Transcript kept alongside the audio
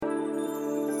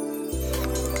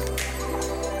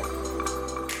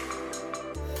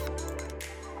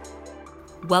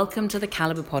Welcome to the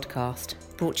Calibre podcast,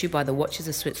 brought to you by the Watches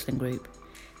of Switzerland Group.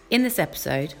 In this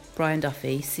episode, Brian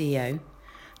Duffy, CEO,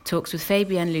 talks with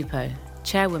Fabienne Lupo,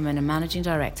 Chairwoman and Managing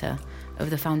Director of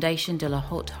the Fondation de la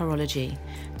Haute Horlogerie,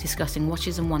 discussing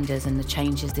watches and wonders and the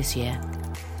changes this year.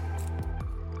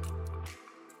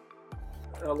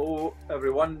 Hello,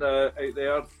 everyone out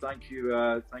there. Thank you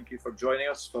for joining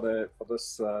us for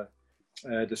this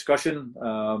discussion.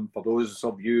 For those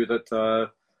of you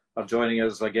that are joining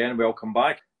us again, welcome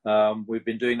back. We've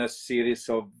been doing this series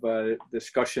of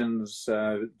discussions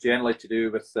generally to do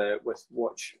with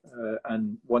watch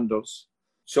and wonders.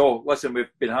 So listen, we've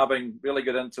been having really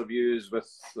good interviews with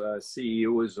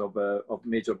CEOs of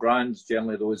major brands,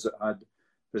 generally those that had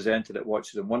presented at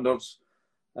Watches and Wonders.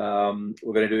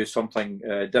 We're going to do something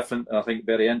different and I think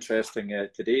very interesting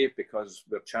today, because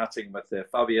we're chatting with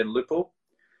Fabienne Lupo.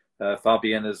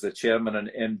 Fabienne is the chairman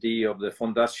and MD of the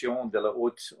Fondation de la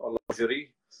Haute Horlogerie,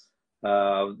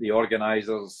 the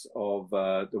organisers of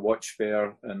the watch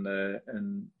fair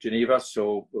in Geneva.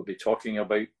 So we'll be talking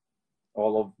about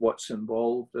all of what's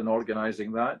involved in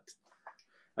organising that.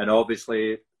 And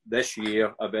obviously this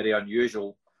year, a very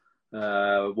unusual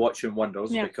Watch and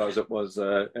Wonders, because it was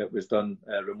done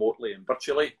remotely and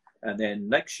virtually. And then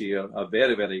next year, a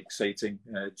very, very exciting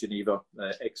Geneva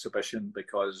exhibition,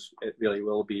 because it really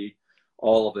will be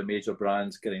all of the major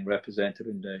brands getting represented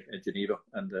in Geneva,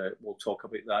 and we'll talk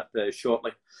about that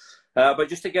shortly. But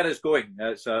just to get us going,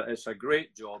 it's a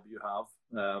great job you have.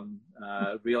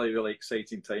 Really, really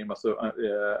exciting time.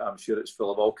 I'm sure it's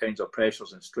full of all kinds of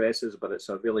pressures and stresses, but it's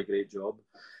a really great job.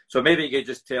 So maybe you could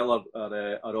just tell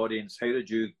our audience,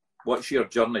 what's your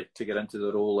journey to get into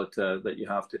the role that you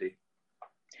have today?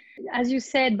 As you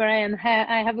said, Brian,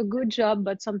 I have a good job,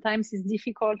 but sometimes it's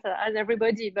difficult, as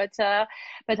everybody. But I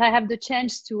have the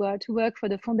chance to work for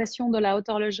the Fondation de la Haute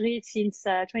Horlogerie since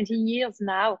 20 years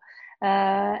now.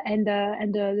 And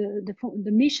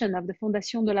the mission of the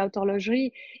Fondation de la Haute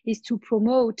Horlogerie is to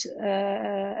promote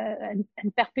and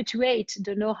perpetuate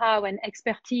the know-how and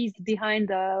expertise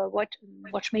behind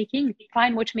watchmaking,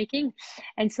 fine watchmaking.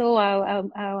 And so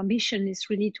our mission is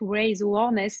really to raise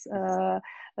awareness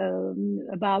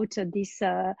about this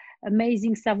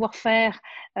amazing savoir-faire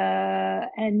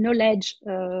and knowledge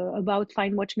about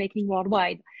fine watchmaking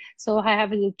worldwide. So I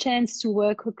have the chance to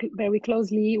work very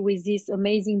closely with these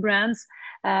amazing brands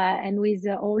and with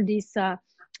all these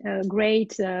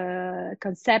great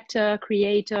conceptor,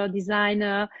 creator,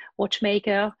 designer,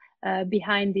 watchmaker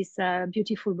behind these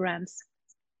beautiful brands.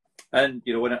 And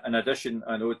in addition,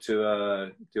 I know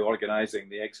to organising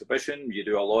the exhibition, you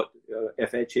do a lot.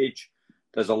 FHH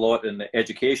does a lot in the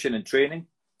education and training.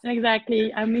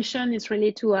 Exactly. Our mission is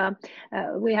really to,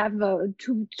 we have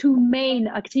two main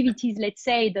activities, let's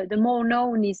say. The more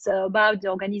known is about the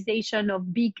organization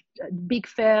of big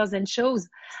fairs and shows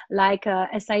like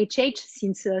SIHH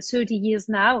since 30 years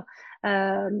now.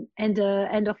 And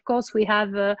of course, we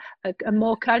have a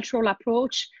more cultural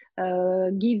approach,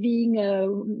 giving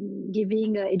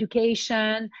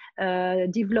education,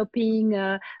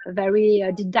 developing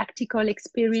very didactical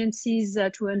experiences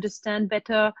to understand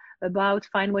better about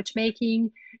fine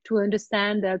watchmaking, to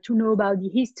understand, to know about the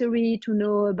history, to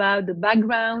know about the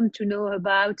background, to know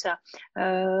about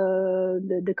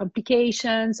the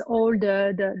complications, all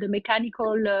the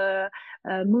mechanical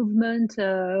movement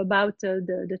about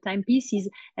the timepieces.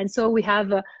 And so we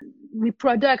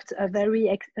product a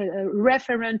very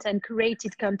referent and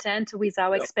curated content with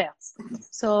our experts.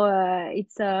 So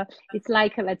it's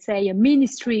like, let's say, a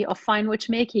ministry of fine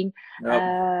watchmaking,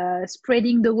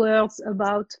 spreading the words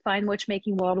about fine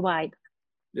watchmaking worldwide.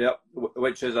 Yeah,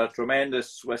 which is a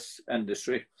tremendous Swiss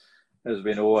industry. As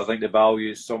we know, I think the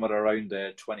value is somewhere around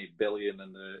 20 billion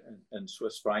in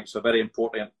Swiss francs. A very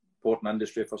important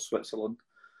industry for Switzerland.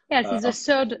 Yes,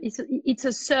 it's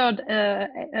a third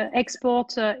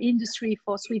export industry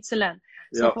for Switzerland.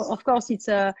 So of course, it's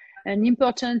an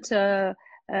important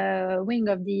wing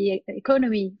of the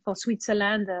economy for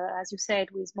Switzerland, as you said,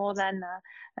 with more than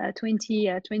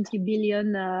 20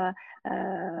 billion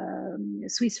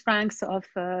Swiss francs of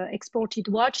exported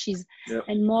watches,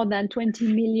 and more than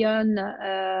 20 million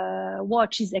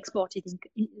watches exported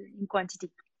in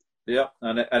quantity. Yeah,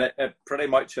 and it pretty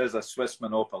much is a Swiss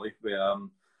monopoly.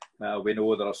 We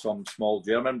know there are some small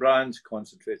German brands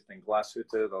concentrated in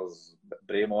Glashütte. There's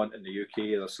Bremont in the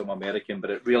UK. There's some American,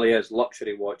 but it really is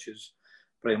luxury watches.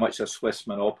 Pretty much a Swiss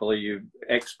monopoly. You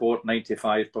export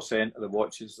 95% of the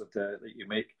watches that you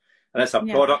make, and it's a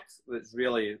product that's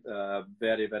really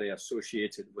very, very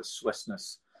associated with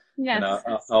Swissness. Yes. And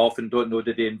I often don't know,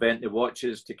 did they invent the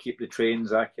watches to keep the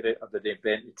trains accurate, or did they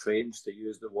invent the trains to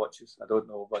use the watches? I don't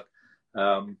know, but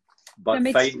fine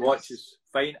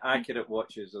fine, accurate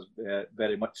watches is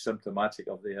very much symptomatic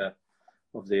of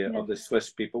the Swiss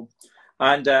people.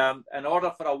 And in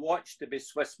order for a watch to be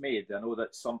Swiss made, I know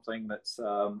that's something that's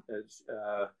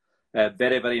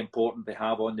very, very important to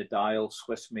have on the dial,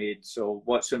 Swiss made. So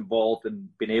what's involved in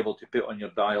being able to put on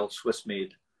your dial Swiss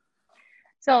made?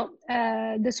 So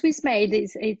the Swiss made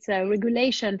it's a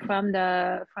regulation from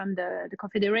the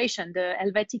confederation, the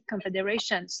Helvetic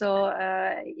Confederation. So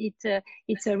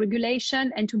it's a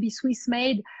regulation, and to be Swiss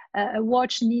made, a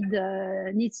watch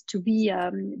needs to be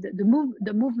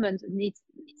the movement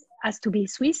has to be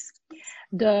Swiss.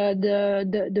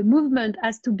 The movement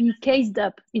has to be cased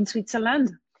up in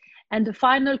Switzerland, and the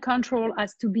final control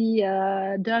has to be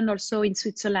done also in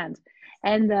Switzerland.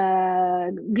 And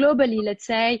globally, let's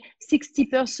say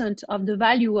 60% of the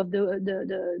value of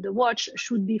the watch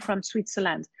should be from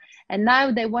Switzerland. And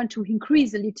now they want to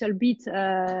increase a little bit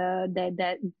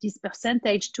this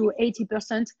percentage to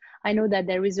 80%. I know that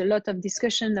there is a lot of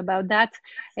discussion about that.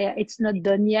 It's not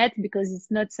done yet because it's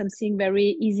not something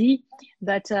very easy.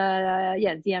 But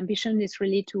yeah, the ambition is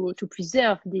really to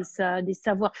preserve this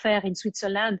savoir-faire in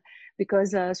Switzerland,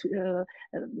 because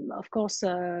of course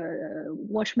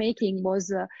watchmaking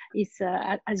is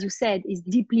as you said, is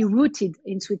deeply rooted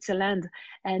in Switzerland,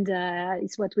 and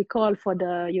it's what we call for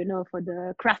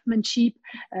the craftsmanship,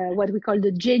 what we call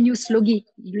the genius loci,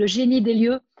 le génie des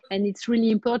lieux. And it's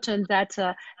really important that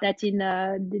in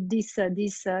this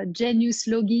genius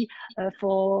loci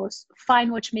for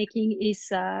fine watchmaking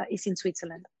is in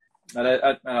Switzerland. And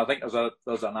I think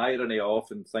there's an irony. I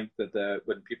often think that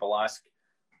when people ask,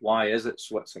 why is it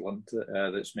Switzerland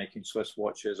that's making Swiss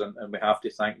watches? And we have to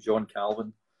thank John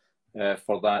Calvin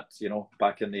for that,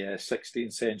 back in the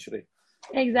 16th century.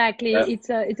 Exactly.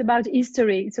 It's about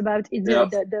history. It's about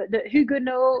the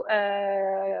Huguenot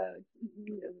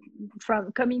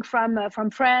coming from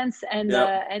France and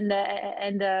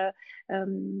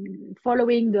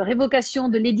following the Révocation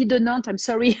de l'Édit de Nantes. I'm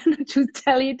sorry to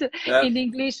tell it in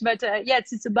English, but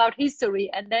yes, it's about history.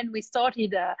 And then we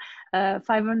started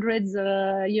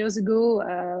 500 years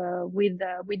ago with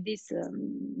this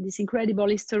incredible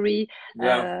history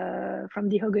from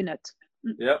the Huguenot.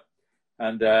 Yeah.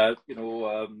 And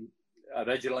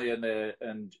originally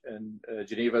in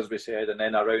Geneva, as we said, and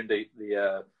then around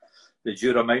the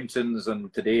Jura Mountains,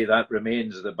 and today that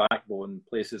remains the backbone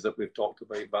places that we've talked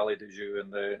about, Valley de Joux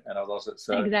and others.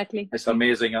 Exactly. It's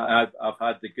amazing. I've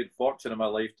had the good fortune in my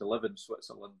life to live in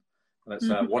Switzerland, and it's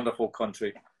a wonderful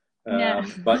country.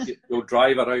 But you'll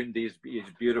drive around these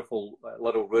beautiful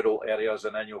little rural areas,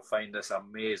 and then you'll find this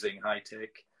amazing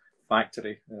high-tech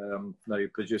factory now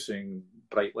producing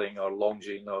Breitling or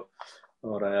Longines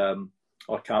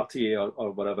or Cartier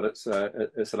or whatever. It's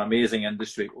an amazing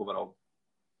industry overall.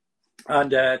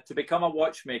 And to become a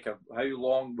watchmaker, how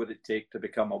long would it take to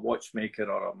become a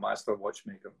watchmaker or a master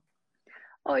watchmaker?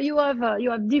 Oh, you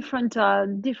have different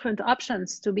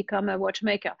options to become a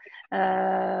watchmaker,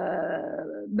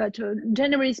 but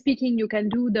generally speaking, you can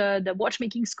do the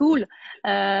watchmaking school,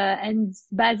 and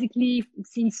basically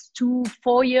since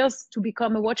 4 years to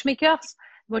become a watchmaker.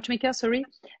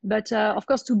 But of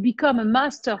course, to become a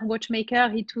master watchmaker,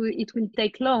 it will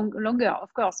take longer,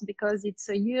 of course, because it's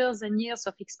years and years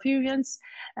of experience,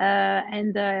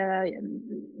 and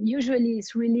usually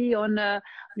it's really on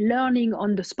learning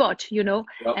on the spot,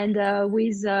 and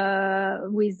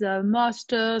with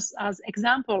masters as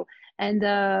example. And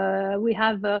we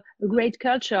have a great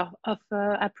culture of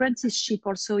apprenticeship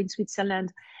also in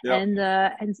Switzerland. And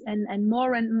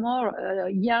more and more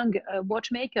young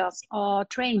watchmakers are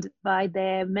trained by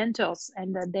their mentors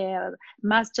and their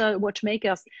master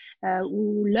watchmakers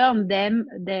who learn them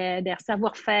their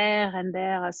savoir-faire and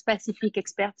their specific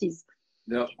expertise.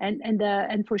 Yeah.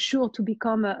 And for sure to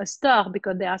become a star,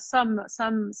 because there are some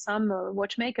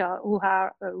watchmakers who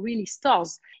are really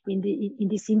stars in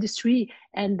this industry,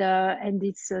 and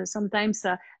it's sometimes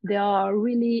they are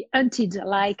really hunted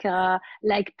like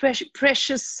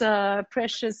precious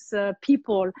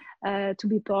people to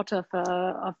be part of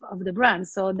the brand.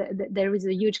 So there is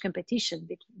a huge competition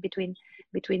between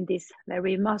these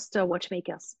very master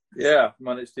watchmakers. Yeah,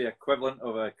 man, it's the equivalent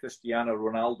of a Cristiano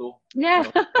Ronaldo. Yeah.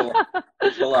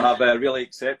 People have a really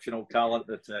exceptional talent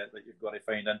that you've got to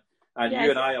find. And yes. You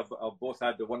and I have both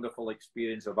had the wonderful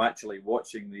experience of actually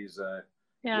watching these.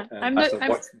 I'm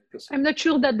not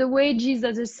sure that the wages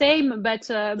are the same, but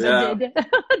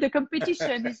the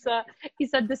competition is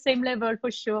at the same level for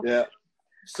sure. Yeah.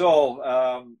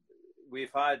 So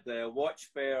we've had watch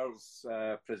fairs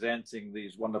presenting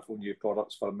these wonderful new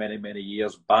products for many, many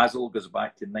years. Basel goes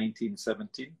back to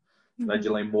 1917.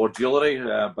 Originally more jewellery,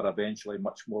 but eventually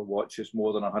much more watches,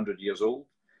 more than 100 years old.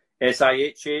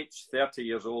 SIHH, 30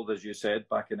 years old, as you said,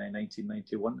 back in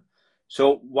 1991.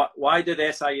 So why did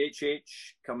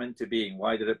SIHH come into being?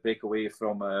 Why did it break away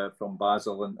from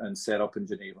Basel and set up in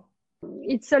Geneva?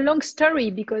 It's a long story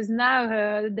because now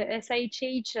the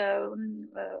SIHH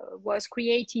was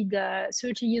created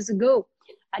 30 years ago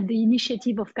at the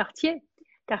initiative of Cartier.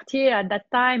 Cartier at that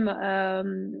time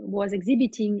was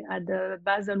exhibiting at the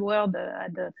Basel World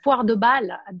at the Foire de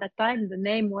Bâle. At that time, the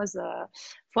name was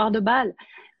Foire de Bâle,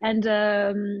 and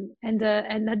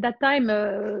at that time,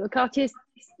 Cartier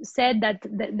said that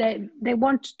they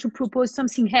want to propose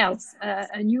something else,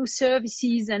 a new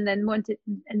services, and then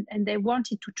they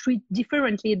wanted to treat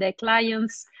differently their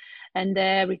clients and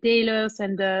their retailers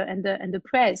and the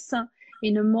press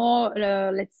in a more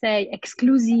let's say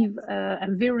exclusive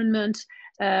environment,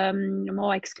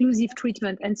 more exclusive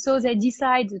treatment. And so they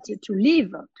decided to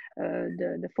leave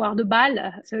the Foire de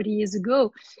Bâle 30 years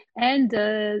ago, and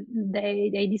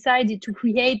they decided to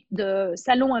create the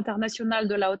Salon International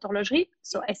de la Haute Horlogerie,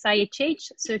 so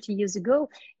SIHH, 30 years ago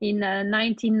in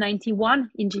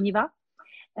 1991 in Geneva.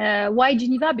 Why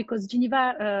Geneva? Because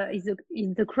Geneva is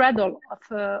the cradle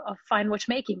of fine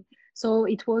watchmaking. So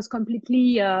it was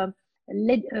completely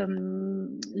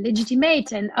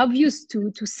legitimate and obvious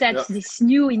to set this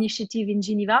new initiative in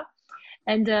Geneva,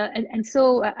 and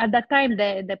so at that time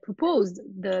they proposed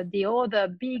the other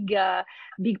big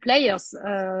players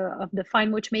of the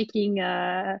fine watchmaking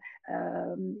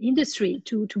industry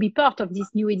to be part of this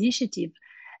new initiative.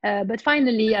 But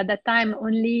finally, at that time,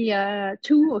 only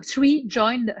 2 or 3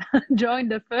 joined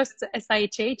the first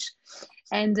SIHH,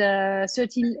 and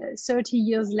 30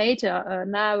 years later,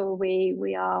 now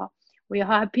we are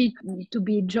happy to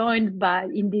be joined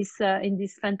in this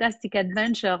fantastic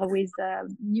adventure with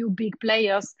new big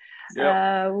players,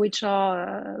 which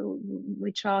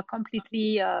are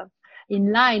completely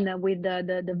in line with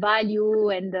the value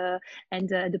and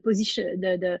the position,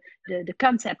 the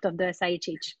concept of the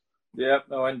SIHH. Yeah,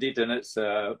 no, indeed, and it's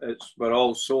we're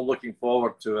all so looking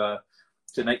forward to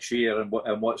next year and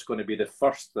what's going to be the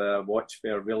first watch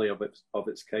fair really of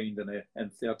its kind in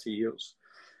 30 years.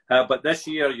 But this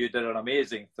year you did an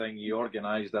amazing thing. You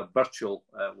organised a virtual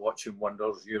Watches and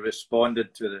Wonders. You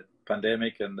responded to the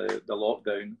pandemic and the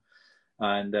lockdown,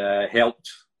 and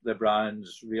helped the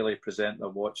brands really present their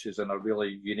watches in a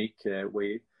really unique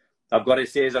way. I've got to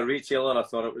say, as a retailer, I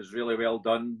thought it was really well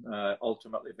done,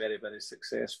 ultimately very, very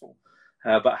successful.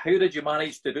 But how did you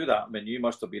manage to do that? I mean, you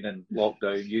must have been in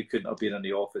lockdown. You couldn't have been in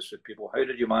the office with people. How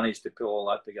did you manage to pull all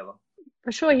that together?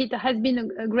 For sure, it has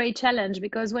been a great challenge,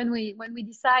 because when we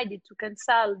decided to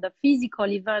cancel the physical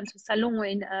event, Salon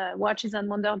in Watches and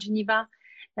Wonders Geneva,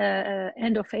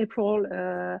 end of April,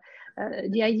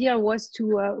 the idea was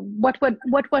to what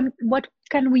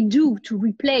can we do to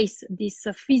replace this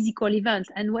physical event,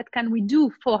 and what can we do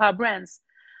for our brands?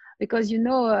 Because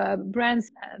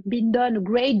brands have been done a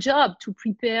great job to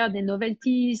prepare the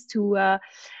novelties, to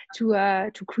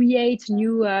create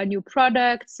new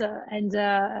products, and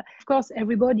of course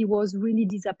everybody was really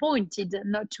disappointed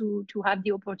not to have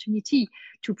the opportunity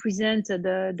to present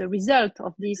the result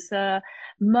of these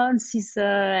months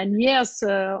and years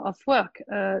of work.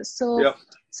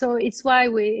 So it's why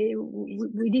we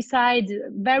decide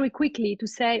very quickly to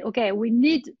say, okay, we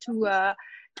need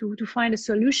to find a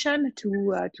solution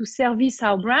to service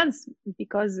our brands,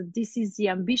 because this is the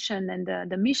ambition and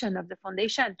the mission of the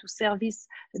foundation, to service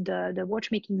the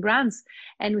watchmaking brands.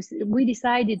 And we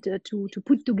decided to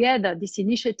put together this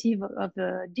initiative of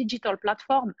a digital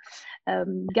platform,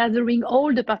 gathering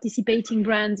all the participating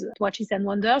brands, Watches and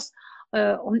Wonders,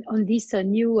 on this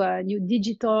new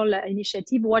digital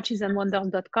initiative,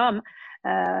 watchesandwonders.com,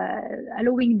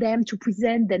 allowing them to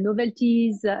present the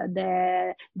novelties,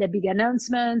 the big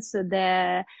announcements,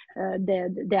 the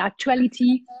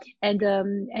actuality, and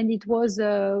it was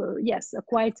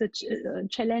quite a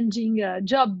challenging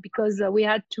job, because we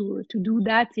had to do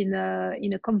that in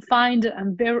a confined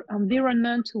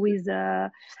environment with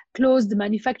closed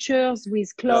manufacturers,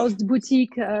 with closed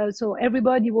boutique, so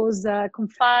everybody was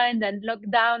confined and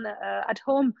locked down at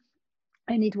home.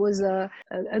 And it was a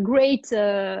great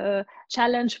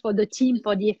challenge for the team,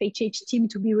 for the FHH team,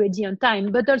 to be ready on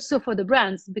time, but also for the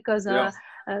brands, because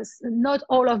not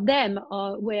all of them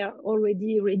were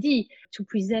already ready to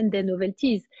present their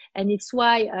novelties. And it's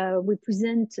why we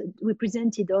presented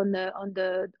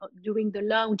during the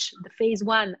launch, the phase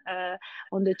 1,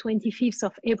 on the 25th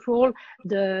of April,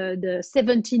 the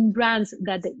 17 brands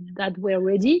that were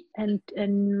ready, and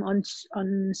on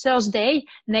Thursday,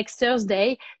 next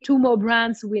Thursday, 2 more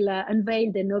brands will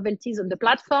unveil their novelties on the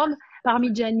platform,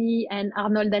 Parmigiani and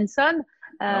Arnold & Son.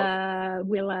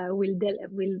 will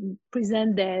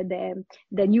present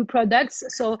the new products.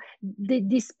 So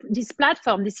this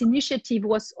platform, this initiative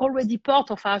was already part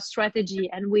of our strategy,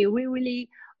 and we really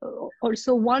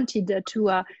also wanted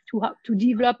to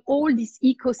develop all this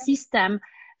ecosystem,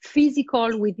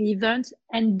 physical with the event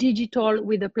and digital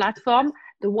with the platform,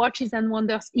 the Watches and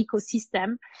Wonders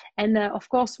ecosystem. And of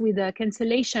course, with the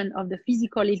cancellation of the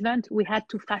physical event, we had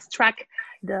to fast track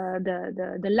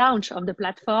the launch of the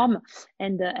platform,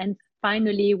 and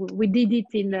finally we did it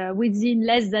within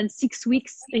less than 6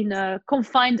 weeks in a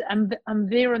confined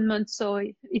environment. So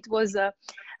it was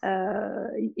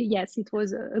yes, it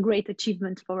was a great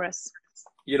achievement for us.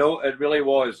 You know, it really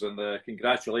was, and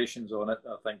congratulations on it.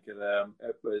 I think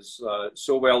it was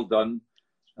so well done.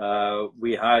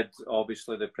 We had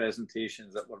obviously the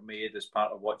presentations that were made as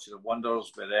part of Watches and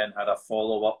Wonders. We then had a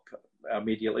follow-up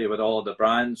immediately with all of the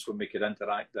brands when we could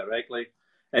interact directly.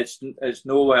 It's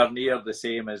nowhere near the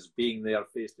same as being there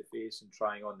face-to-face and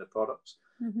trying on the products.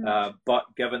 Mm-hmm. But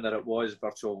given that it was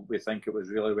virtual, we think it was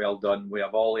really well done. We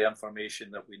have all the information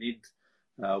that we need.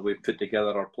 We've put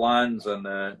together our plans, and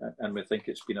we think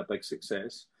it's been a big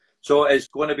success. So it's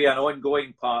going to be an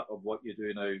ongoing part of what you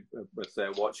do now with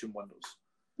Watches and Wonders.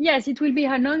 Yes, it will be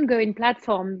an ongoing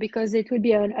platform because it will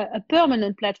be a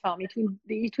permanent platform. It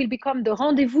will become the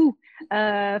rendezvous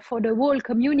for the whole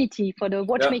community, for the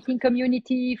watchmaking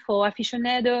community, for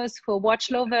aficionados, for watch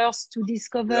lovers to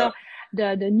discover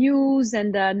the news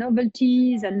and the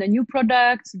novelties and the new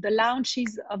products, the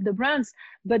launches of the brands.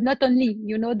 But not only,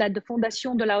 you know that the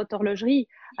Fondation de la Haute Horlogerie,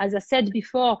 as I said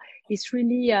before, is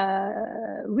really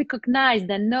recognized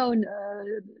and known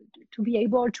to be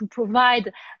able to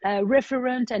provide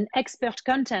referent and expert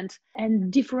content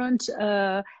and different,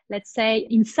 let's say,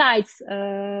 insights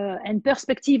and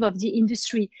perspective of the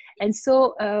industry. And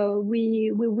so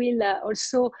we will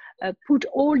also put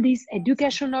all this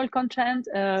educational content,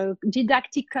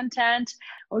 didactic content,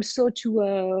 also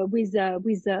to with a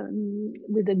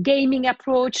gaming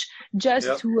approach,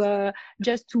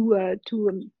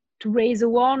 to raise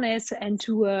awareness and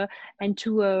to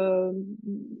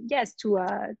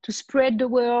spread the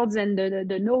words and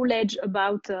the knowledge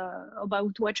about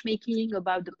watchmaking,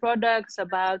 about the products,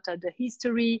 about the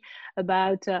history,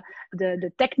 about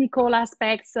the technical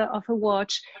aspects of a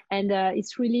watch. And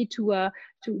it's really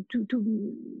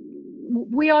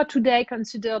we are today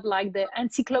considered like the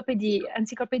encyclopedia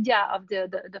of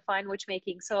the fine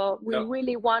watchmaking. So we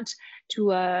really want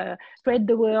to spread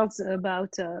the words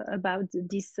about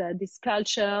this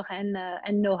culture and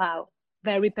know-how,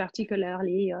 very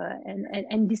particularly,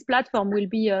 and this platform will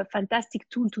be a fantastic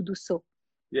tool to do so.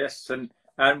 Yes, and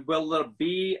will there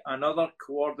be another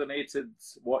coordinated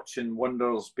Watch and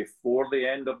Wonders before the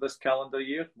end of this calendar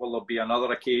year? Will there be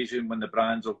another occasion when the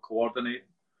brands will coordinate?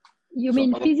 You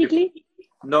mean physically?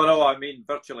 No, I mean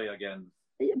virtually again.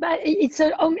 But it's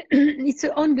an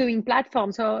ongoing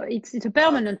platform, so it's a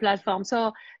permanent platform.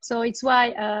 So it's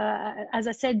why, as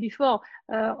I said before,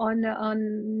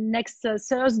 on next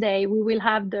Thursday we will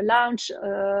have the launch,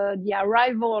 the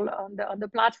arrival on the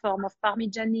platform of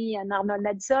Parmigiani and Arnold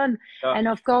Edson, and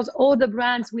of course all the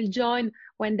brands will join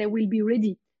when they will be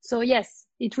ready. So yes,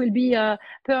 it will be a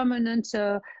permanent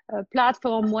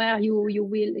platform where you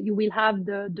will have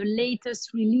the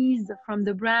latest release from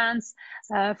the brands,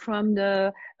 from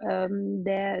their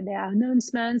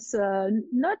announcements,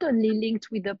 not only linked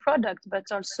with the product but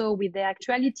also with their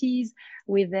actualities,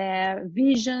 with their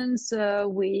visions.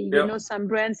 You know, some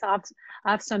brands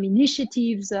have some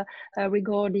initiatives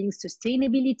regarding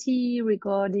sustainability,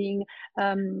 regarding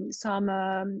some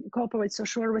corporate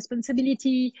social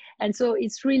responsibility, and so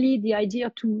it's really the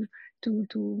idea to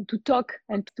talk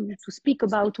and to speak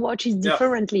about watches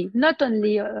differently, not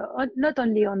only about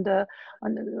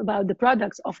the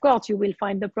products. Of course you will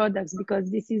find the products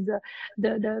because this is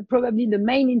the probably the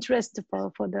main interest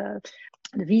for the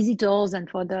visitors and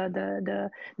for the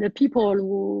people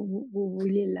who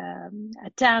will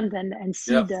attend and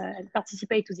see and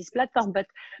participate to this platform, but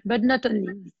not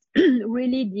only.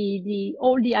 Really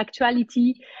all the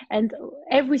actuality and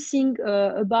everything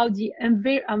about the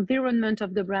environment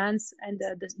of the brands and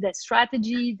the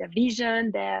strategy, the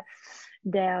vision, their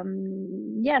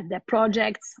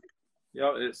projects.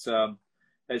 Yeah, it's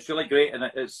really great, and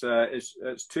it's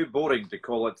too boring to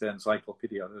call it the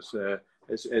encyclopedia.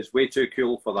 It's way too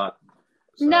cool for that.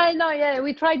 So, no,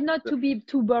 we tried not to be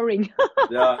too boring.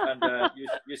 And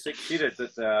you succeeded.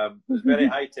 It's very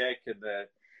high tech and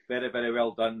very, very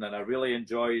well done, and I really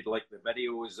enjoyed like the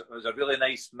videos. It was a really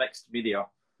nice mixed media.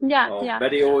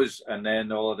 Videos and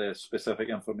then all of the specific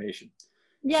information.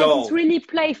 Yes, so, it's really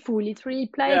playful. It's really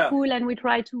playful, and we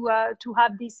try to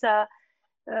have this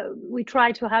we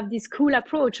try to have this cool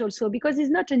approach also, because it's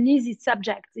not an easy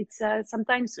subject. It's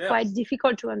sometimes quite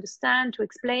difficult to understand, to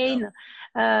explain,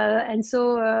 and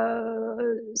so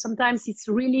sometimes it's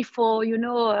really for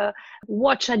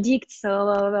watch addicts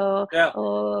or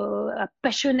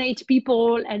passionate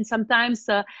people, and sometimes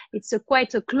it's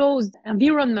quite a closed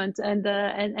environment,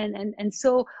 and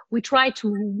so we try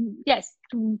to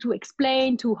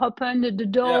explain, to open the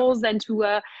doors, and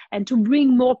to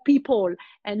bring more people,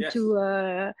 and to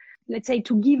let's say,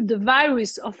 to give the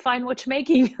virus of fine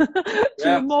watchmaking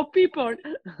to more people.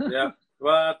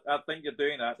 Well, I think you're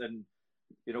doing that, and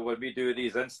when we do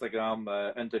these Instagram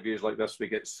interviews like this, we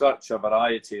get such a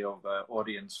variety of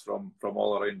audience from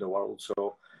all around the world.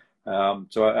 So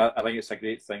I think it's a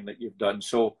great thing that you've done.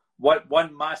 So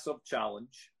one massive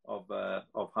challenge of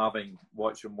having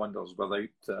Watches and Wonders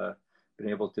without being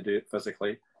able to do it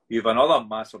physically, you've another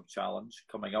massive challenge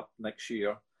coming up next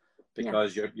year,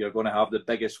 because you're going to have the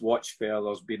biggest watch fair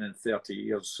there's been in 30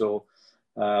 years. So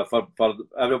for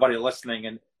everybody listening,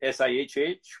 in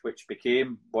SIHH, which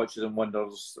became Watches and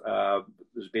Wonders,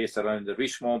 was based around the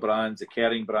Richemont brands, the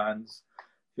Kering brands,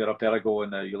 Girard-Perregaux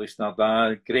and Ulysse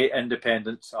Nardin, great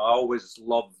independents. I always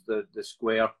loved the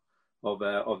square of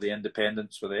the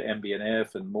independents with the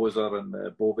MB&F and Moser and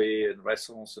Beauvais and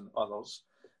Ressence and others.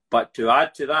 But to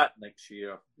add to that, next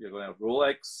year, you're going to have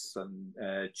Rolex and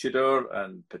Tudor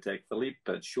and Patek Philippe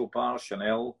and Chopard,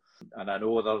 Chanel. And I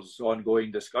know there's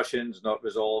ongoing discussions, not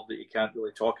resolved, that you can't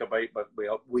really talk about, but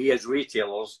we as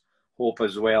retailers hope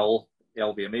as well,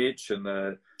 LVMH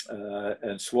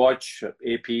and Swatch,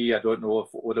 AP, I don't know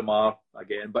if Audemars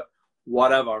again, but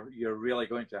whatever, you're really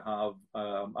going to have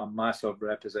a massive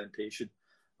representation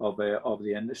of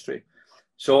the industry.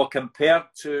 So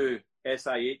compared to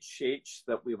SIHH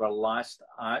that we were last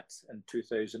at in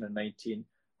 2019,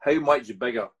 how much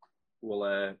bigger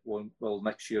will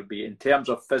next year be in terms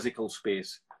of physical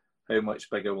space? How much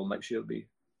bigger will next year be?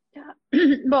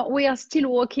 But we are still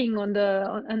working on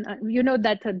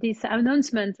that this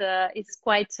announcement is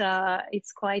quite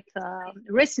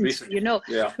recent.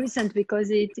 Recent, because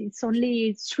it's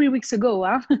only 3 weeks ago.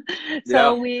 Huh?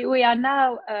 So we are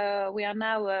now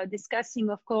discussing,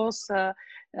 of course, to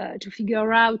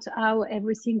figure out how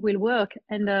everything will work,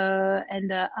 and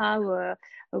how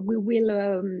we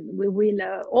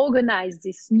will organize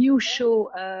this new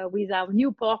show with our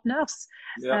new partners.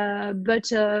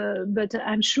 But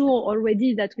I'm sure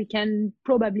already that we can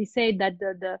probably say that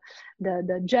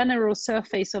the general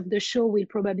surface of the show will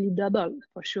probably double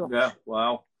for sure. Yeah,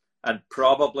 wow. And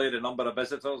probably the number of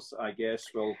visitors, I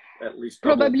guess, will at least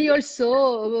double. Probably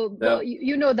also,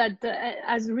 that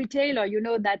as a retailer,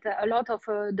 that a lot of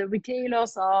the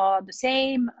retailers are the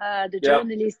same, the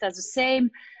journalists are the same.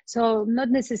 So not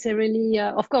necessarily,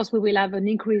 of course, we will have an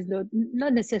increase,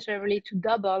 not necessarily to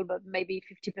double, but maybe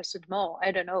 50% more.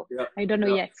 I don't know. I don't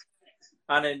know yet.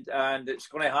 And it's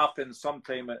going to happen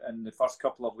sometime in the first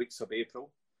couple of weeks of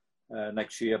April.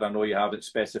 Next year. I know you haven't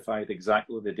specified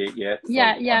exactly the date yet.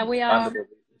 We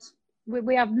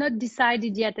have not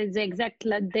decided yet the exact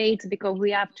date, because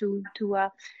we have to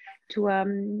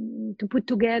put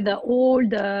together all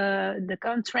the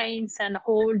constraints and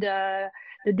all the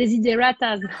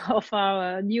desideratas of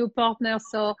our new partners.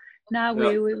 So now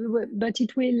but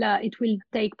it will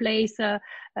take place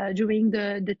during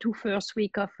the 2 first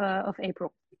week of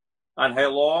April. And how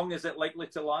long is it likely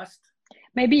to last?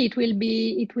 Maybe it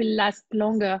will last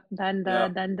longer than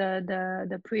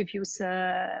the previous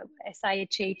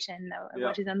SIHH and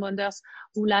Watches and Wonders,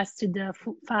 who lasted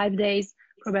 5 days.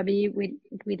 Probably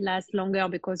it will last longer,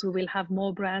 because we will have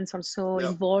more brands also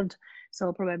involved.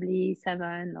 So probably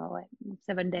 7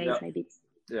 days maybe.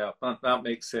 Yeah, that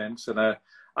makes sense. And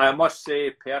I must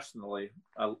say personally,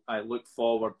 I look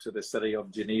forward to the city of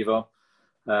Geneva.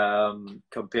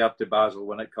 Compared to Basel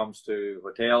when it comes to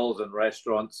hotels and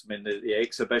restaurants. I mean, the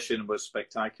exhibition was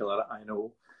spectacular, I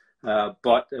know,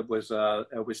 but it was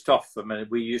tough. I mean,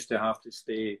 we used to have to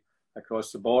stay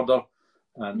across the border,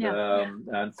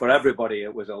 and for everybody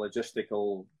it was a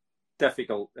logistical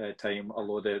difficult time,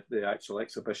 although the actual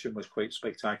exhibition was quite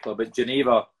spectacular. But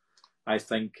Geneva, I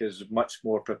think, is much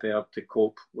more prepared to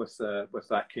cope with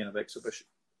that kind of exhibition.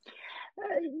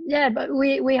 But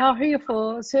we are here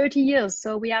for 30 years,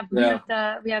 so we have built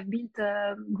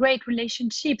great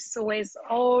relationships with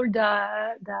all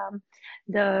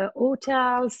the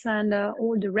hotels and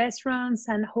all the restaurants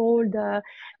and all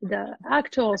the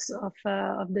actors of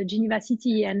the Geneva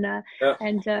city, and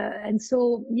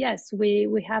so yes,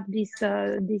 we have this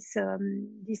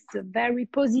very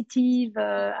positive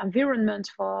environment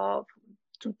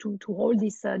to hold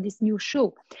this new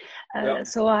show.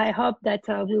 So I hope that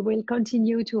we will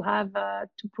continue to have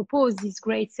to propose these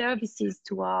great services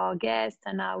to our guests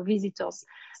and our visitors,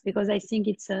 because I think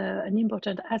it's an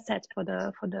important asset for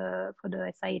the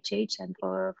SIHH and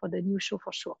for the new show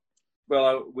for sure.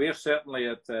 Well, we're certainly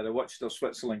at the Watches of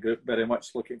Switzerland Group very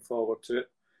much looking forward to it.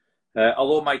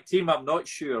 Although my team, I'm not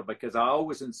sure, because I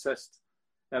always insist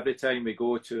every time we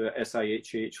go to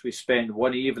SIHH, we spend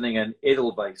one evening in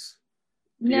Edelweiss.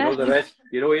 Do you know the rest?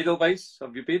 You know Edelweiss?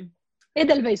 Have you been?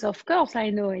 Edelweiss, of course, I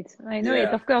know it.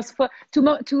 It, of course,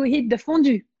 to hit the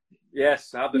fondue.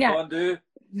 Yes, have the fondue,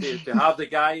 to have the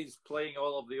guys playing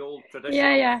all of the old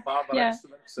traditional barber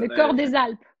instruments. The Cor des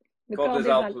Alpes. Cor des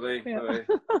Alpes,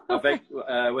 I think,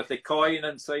 with the coin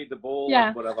inside the bowl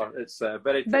and whatever. It's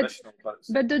very traditional.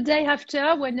 But the day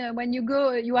after, when you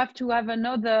go, you have to have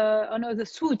another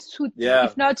suit. Yeah.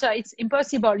 If not, it's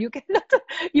impossible. You cannot.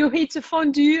 You eat a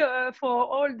fondue for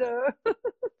all the.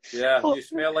 You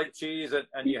smell like cheese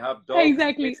and you have dogs.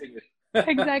 Exactly.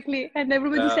 Exactly. And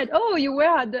everybody said, "Oh, you were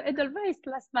at the Edelweiss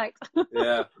last night."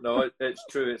 Yeah, no, it's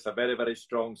true. It's a very, very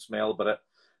strong smell, but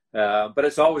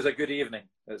it's always a good evening.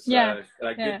 It's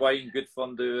good wine, good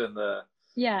fondue, and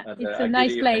it's a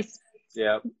nice place.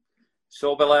 Yeah.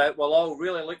 So we'll all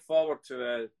really look forward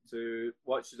to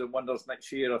Watches and Wonders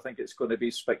next year. I think it's going to be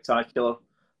spectacular.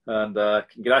 And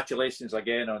congratulations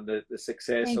again on the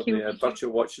success of the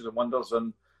virtual Watches and Wonders.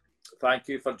 And thank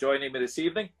you for joining me this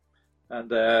evening. And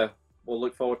we'll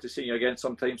look forward to seeing you again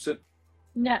sometime soon.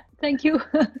 Yeah, thank you.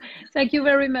 Thank you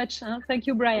very much. Thank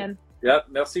you, Brian. Yeah,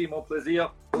 merci, mon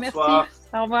plaisir. Bonsoir. Merci.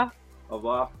 Au revoir. Au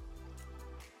revoir.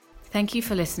 Thank you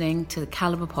for listening to the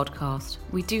Calibre podcast.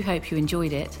 We do hope you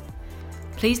enjoyed it.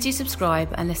 Please do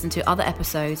subscribe and listen to other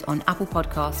episodes on Apple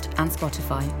Podcast and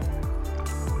Spotify.